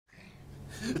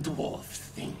Dwarf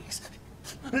things.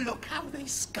 Look how they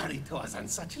scurry to us on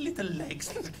such little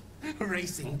legs,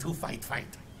 racing to fight.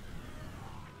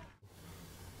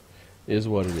 Is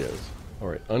what it is.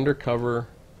 Alright, undercover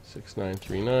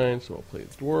 6939, so I'll play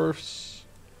the Dwarfs.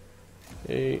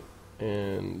 Okay,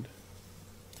 and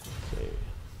okay.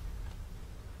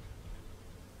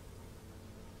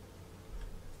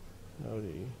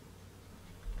 Howdy.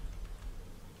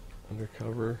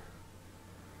 Undercover.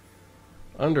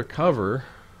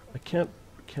 I can't.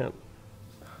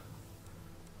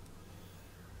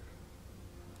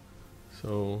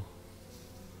 So,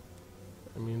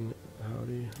 I mean,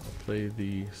 howdy. I'll play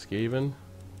the Skaven,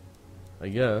 I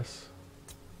guess.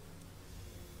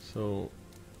 So,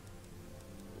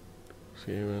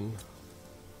 Skaven.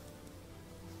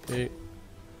 Okay.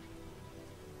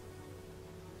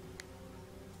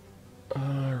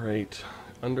 Alright.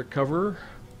 Undercover.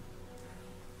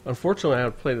 Unfortunately, I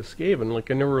have to play the Skaven.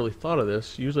 Like, I never really thought of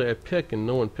this. Usually I pick and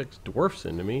no one picks Dwarfs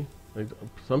into me. Like,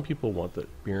 some people want the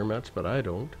mirror match, but I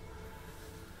don't.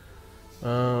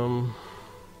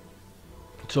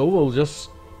 So we'll just,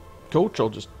 Coach, I'll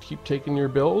just keep taking your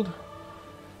build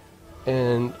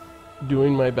and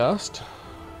doing my best.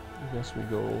 I guess we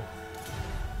go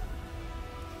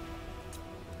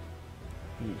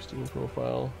view Steam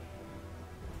profile.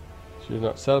 So you're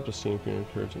not set up a Steam, can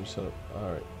encourage him to set up.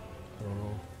 Alright. I don't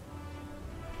know.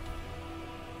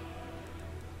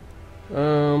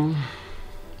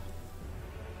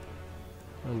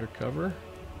 Undercover.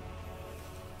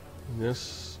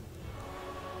 This,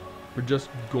 we're just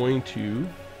going to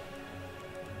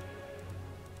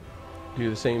do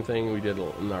the same thing we did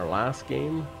in our last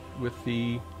game with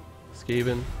the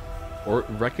Skaven, or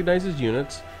recognize his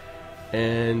units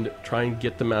and try and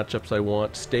get the matchups I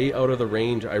want. Stay out of the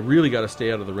range. I really got to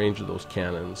stay out of the range of those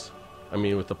cannons. I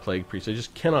mean, with the Plague Priest, I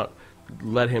just cannot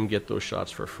let him get those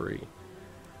shots for free.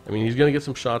 I mean, he's going to get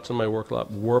some shots on my Warp Lock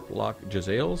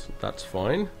Jezzails. That's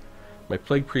fine. My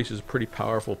Plague Priest is a pretty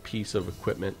powerful piece of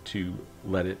equipment to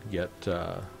let it get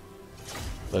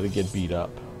beat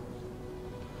up.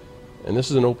 And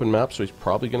this is an open map, so he's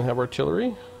probably going to have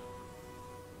artillery.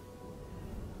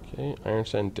 Okay, Iron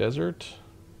Sand Desert.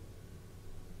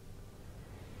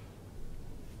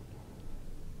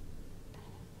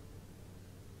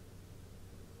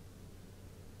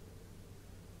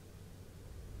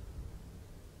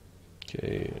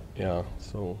 Okay, yeah,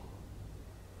 so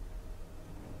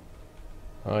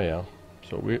oh yeah,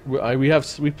 so we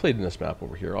played in this map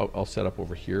over here. I'll set up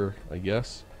over here, I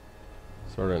guess,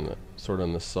 sort of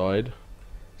on the side.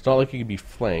 It's not like it could be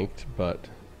flanked, but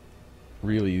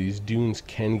really these dunes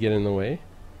can get in the way.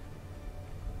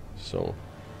 So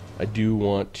I do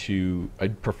want to.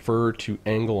 I'd prefer to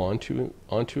angle onto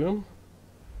him.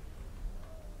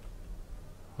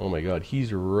 Oh my God,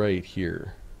 he's right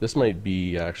here. This might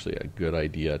be actually a good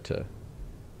idea to,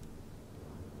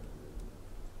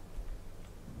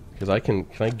 because I can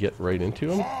I get right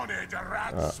into him?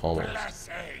 Almost.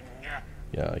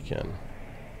 Yeah, I can.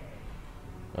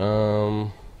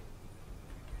 No,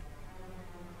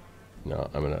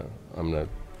 I'm gonna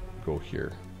go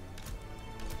here.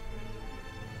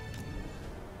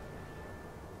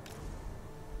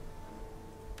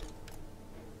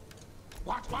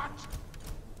 What?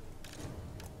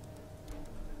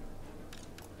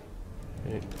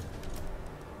 Okay.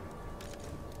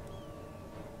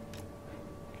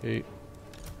 Okay.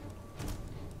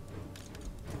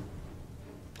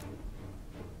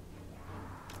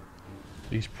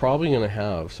 He's probably going to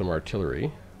have some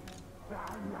artillery.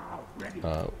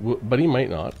 But he might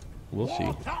not. We'll see.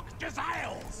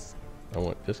 I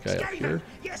want this guy up here.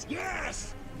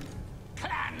 Yes.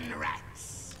 Clan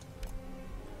rats.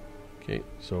 Okay,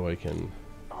 so I can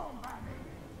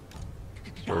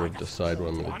sort of decide what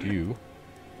I'm going to do.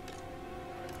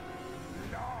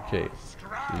 Okay,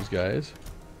 these guys.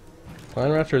 Clan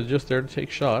rats are just there to take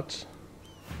shots.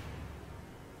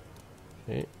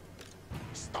 Okay.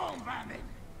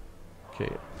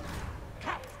 Okay.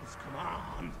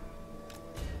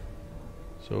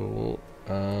 So,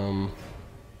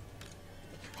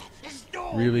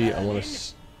 really, I want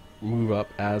to move up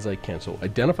as I can. So,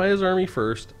 identify his army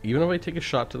first. Even if I take a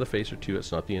shot to the face or two,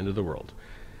 it's not the end of the world.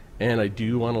 And I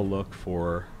do want to look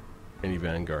for any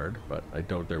vanguard, but I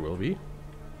doubt there will be.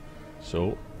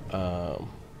 So, have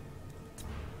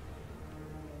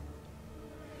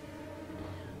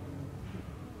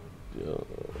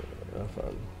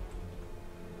fun.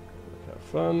 Have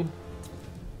fun.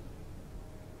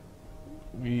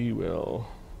 We will.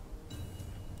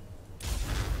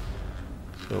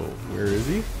 So, where is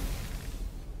he?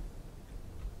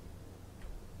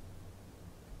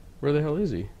 Where the hell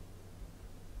is he?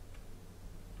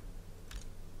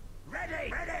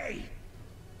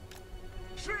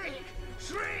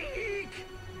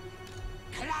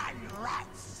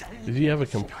 Does he have a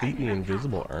completely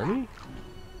invisible army?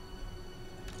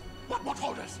 What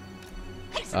orders?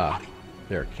 Hasten, Ah, hurry!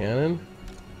 there, cannon.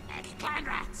 Clan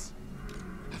rats!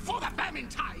 For the famine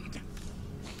tide!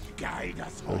 Guide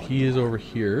us So he is over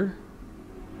here.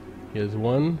 He has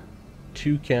 1,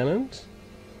 2 cannons.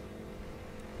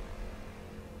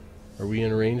 Are we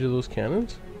in range of those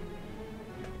cannons?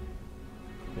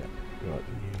 Yeah, got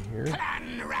you here.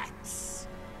 Clan rats!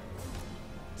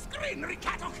 Screen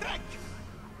Ricato Craig!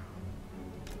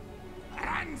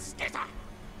 Run, skitter!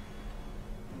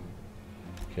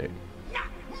 Okay. Now,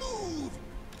 move!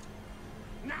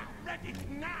 Now, ready,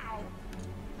 now!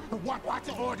 What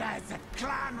orders?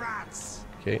 Clan rats!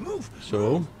 Okay, Move!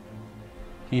 so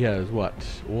he has what?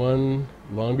 1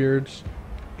 Longbeards,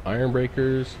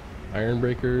 Ironbreakers,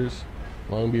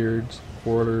 Longbeards,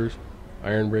 Quarters,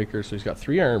 Ironbreakers. So he's got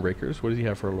 3 Ironbreakers. What does he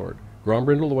have for a lord?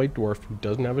 Grombrindle, the White Dwarf, who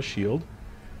doesn't have a shield.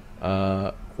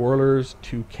 Quarters,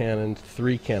 2 cannons,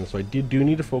 3 cannons. So I do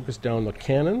need to focus down the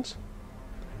cannons.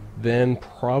 Then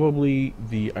probably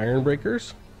the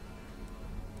Ironbreakers.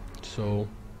 So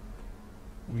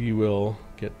we will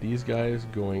get these guys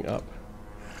going up.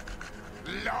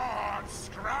 Lord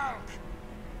Skrulk!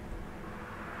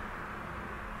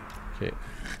 Okay.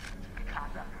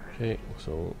 Okay,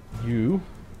 so you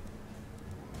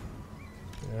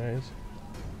guys.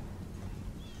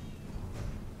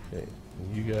 Okay,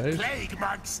 you guys. Plague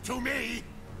monks to me!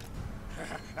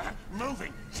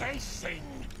 Moving, chasing!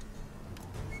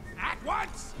 At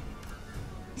once!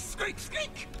 Squeak,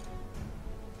 squeak!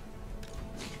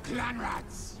 Clan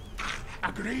rats!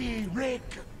 Agree, Rick!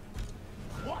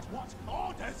 What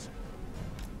orders?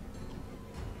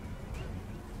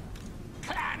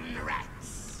 Clan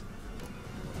rats!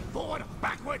 Forward,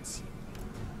 backwards!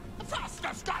 Faster,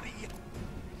 Scotty!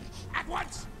 At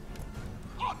once!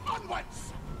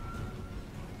 Onwards!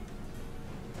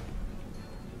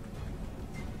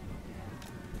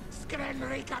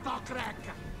 Skrenrika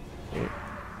Dokrek!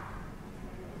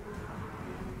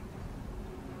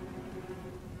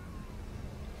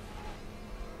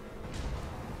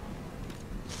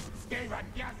 Skaven,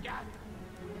 yes, yes!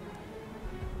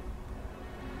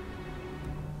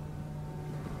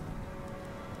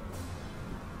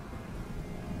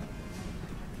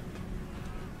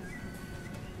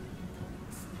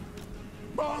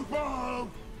 Bonk, bonk!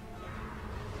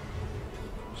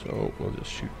 So we'll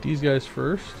just shoot these guys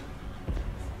first.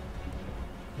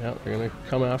 Yeah, they're gonna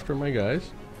come after my guys.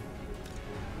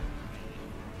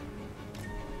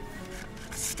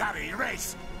 Scurry,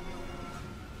 race!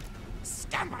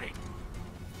 Scampering!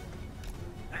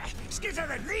 Skitter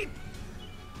and leap!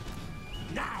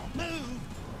 Now, move!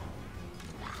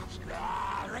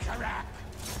 Rick-a-rack!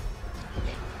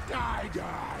 Die!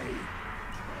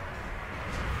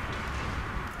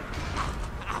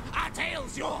 Our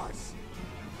tail's yours!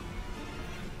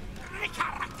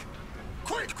 Rick-a-rack!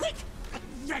 Quick!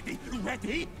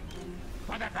 Ready?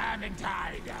 For the famine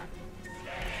tide!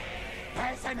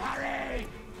 Hasten, hurry!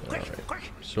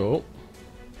 Quick! So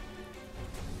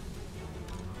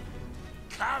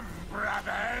Come,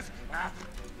 brothers!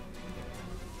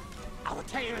 Our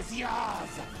tail is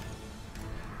yours!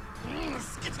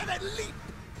 Skitter and leap!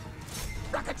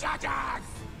 Rocket chargers!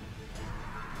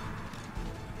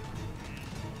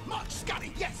 March,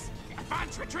 Scotty, yes!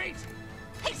 Advance, retreat!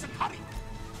 Hasten, hurry!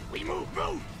 We move!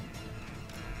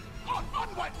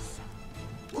 Onwards!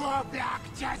 War Black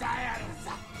Jezzails!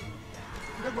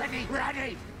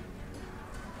 Ready!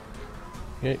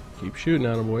 okay, keep shooting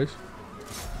at him, boys.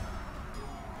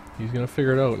 He's gonna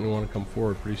figure it out and want to come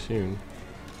forward pretty soon.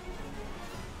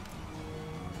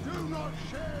 Do not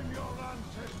shame your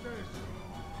ancestors!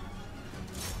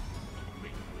 We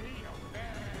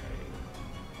obey!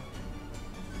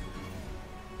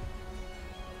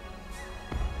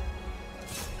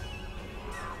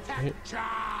 Okay.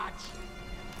 Charge!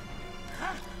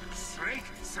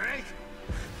 Shriek!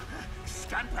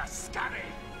 Scamper, scurry!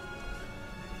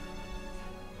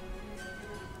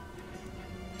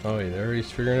 Oh yeah, there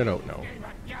he's figuring it out now.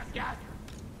 Yes!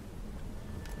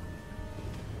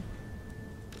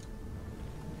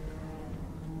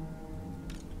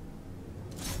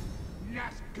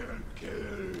 Yes, good.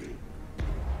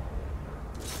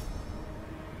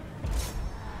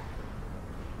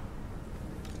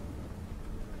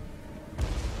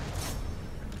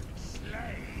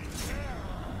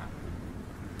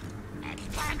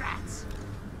 Clan rats!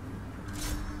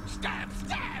 Stab!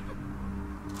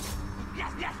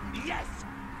 Yes!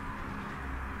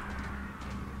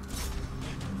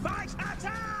 Fight!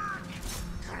 Attack!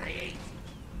 Creep!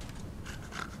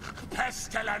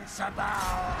 Pestilence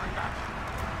abound!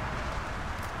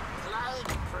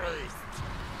 Plague priest!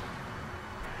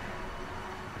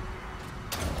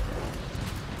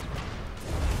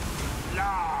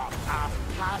 Law of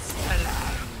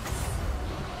pestilence.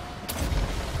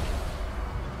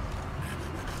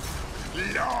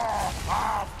 Law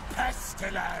of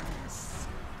pestilence.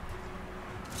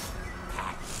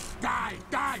 Die,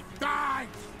 die, die!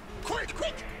 Quick,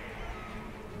 quick!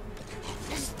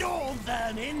 Storm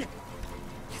vermin!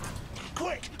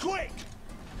 Quick, quick!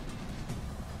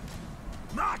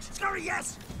 March, scurry,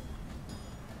 yes!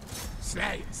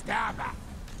 Slay, stabber!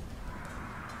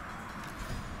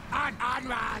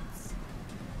 Onwards!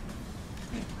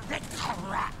 The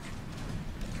crack!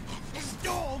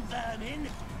 Storm vermin!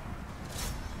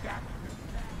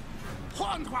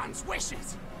 Horned one's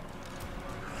wishes!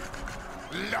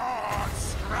 Lord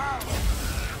Scroll!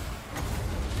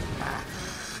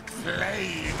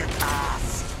 Plague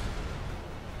cast!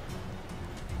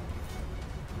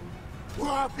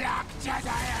 Warblock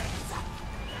Jezebels!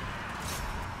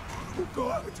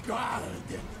 Good God!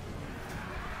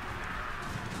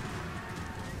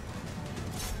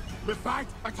 We fight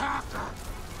attacker!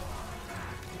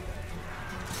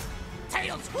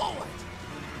 Tails forward!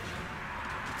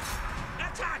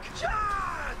 Attack!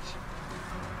 Charge!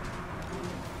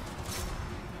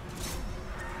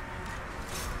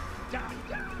 Down,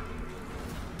 down!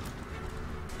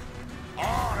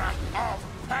 Aura of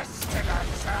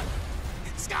pestilence!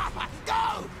 Scarpa,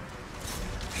 go!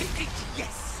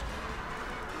 Yes!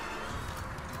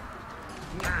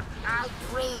 I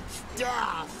preach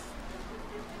death!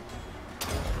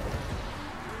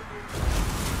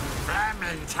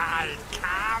 Vermintide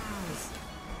comes!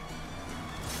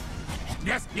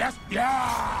 Yes, yes,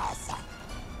 yes!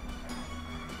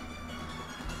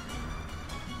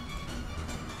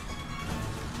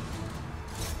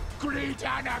 Great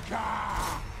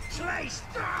Anaka! Slay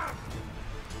stop!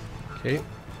 Okay.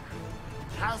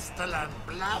 Pestilent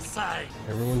blessing!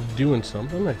 Everyone's doing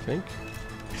something, I think.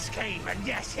 Skaven,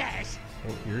 yes, yes!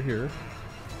 Oh, you're here.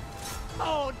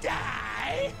 Oh,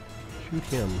 die! Shoot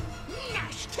him.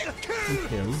 Nash, kill, Shoot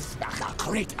him.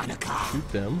 Great Anaka! Shoot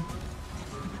them.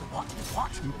 What?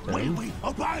 Shoot them. Will we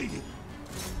obey?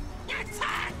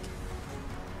 Attack!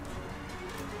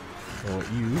 I want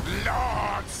you.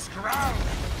 Lord Scroll!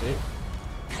 Okay.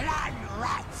 Clan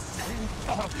rats!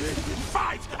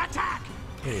 Fight! Attack!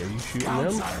 Hey, are you shooting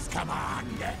them? Counselor's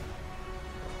command!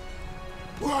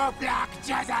 Warblock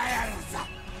Jezebels!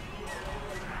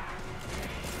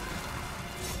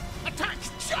 Attack!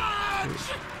 Charge!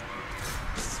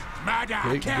 Murder!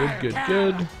 Okay, good, good,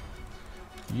 good.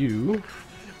 You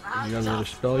got another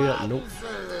spell yet? Nope.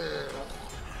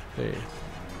 Okay.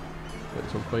 Got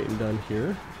some fighting done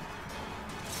here.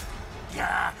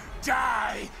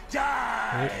 Die!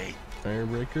 Die! Okay. Iron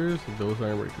Breakers. Those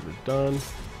Iron Breakers are done.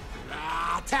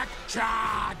 Attack!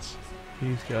 Charge!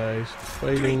 These guys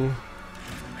fighting.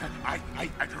 I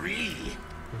agree.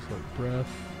 Just like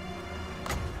breath.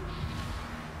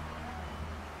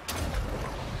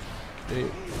 Okay.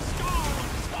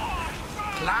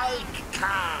 Like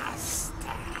cast.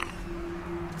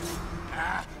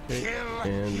 Okay.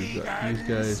 And we've got these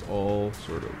guys all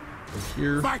sort of in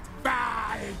here. Fight!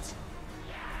 Fight!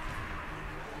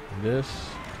 This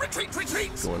Retreat!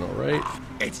 Retreat! going all right.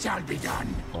 It shall be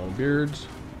done. Long beards.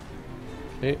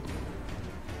 Okay.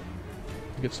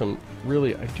 Get some.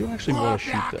 Really, I do actually want to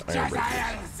shoot the Iron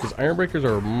Breakers because Iron Breakers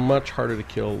are much harder to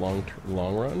kill long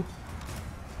run.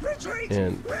 Retreat!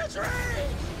 And Retreat!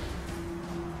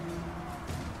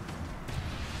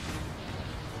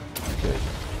 okay.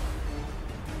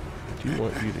 I do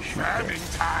want you to shoot them.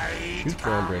 Shoot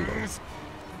Grombrindle.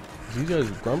 These guys,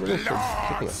 Grombrindle's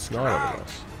kicking the snot out of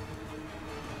us.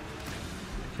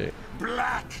 Okay.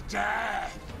 Black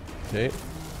Death! Okay.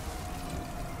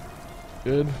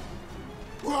 Good.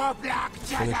 Warblock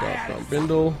Finish off Jezebels!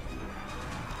 Grombrindle.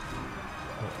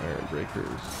 Iron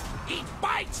Breakers. Eat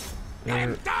bite! There.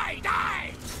 And die!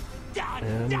 Die! Die!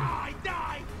 And Die!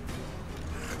 Die!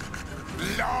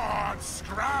 Lord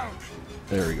Scrout!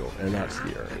 there we go. And that's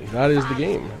the army. That is the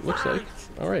game, it looks like.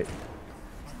 Alright.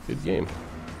 Good game.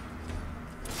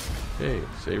 Okay,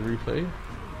 save replay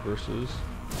versus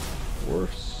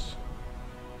Dwarfs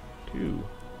 2.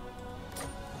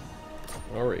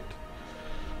 Alright.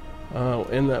 We'll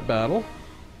end that battle.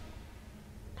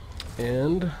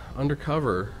 And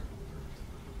undercover.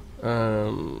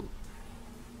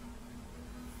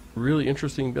 Really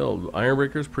interesting build.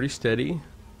 Ironbreaker's pretty steady.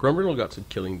 Grumbrindle got some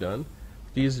killing done.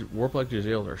 These Warplock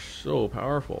Jezebels are so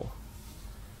powerful.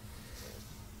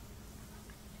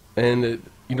 And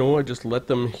you know, I just let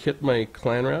them hit my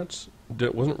clan rats.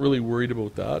 Wasn't really worried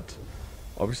about that.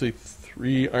 Obviously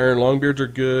 3 Iron Longbeards are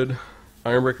good.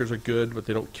 Ironbreakers are good, but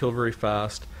they don't kill very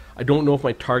fast. I don't know if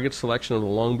my target selection of the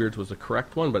Longbeards was the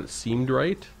correct one, but it seemed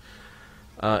right.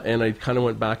 and I kind of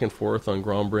went back and forth on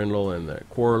Grombrindle and the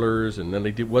Quarrelers, and then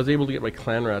I was able to get my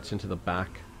clan rats into the back,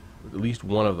 at least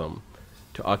one of them,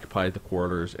 to occupy the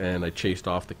Quarrelers, and I chased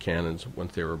off the cannons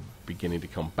once they were beginning to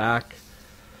come back.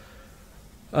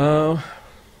 The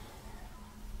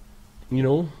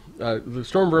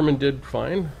Storm Vermin did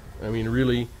fine. I mean,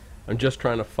 really, I'm just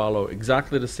trying to follow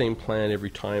exactly the same plan every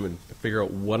time and figure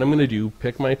out what I'm going to do,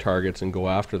 pick my targets, and go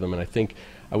after them. And I think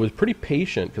I was pretty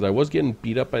patient because I was getting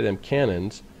beat up by them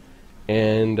cannons.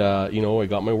 And, I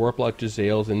got my Warplock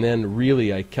Jezzails, and then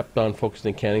really I kept on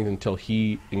focusing on cannons until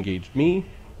he engaged me,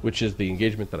 which is the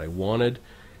engagement that I wanted.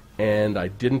 And I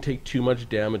didn't take too much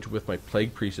damage with my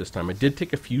Plague Priest this time. I did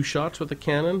take a few shots with the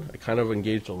cannon. I kind of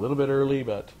engaged a little bit early,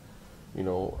 but,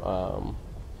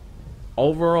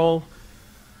 overall,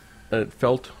 it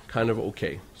felt kind of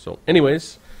okay. So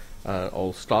anyways,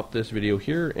 I'll stop this video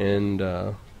here, and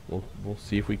we'll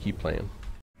see if we keep playing.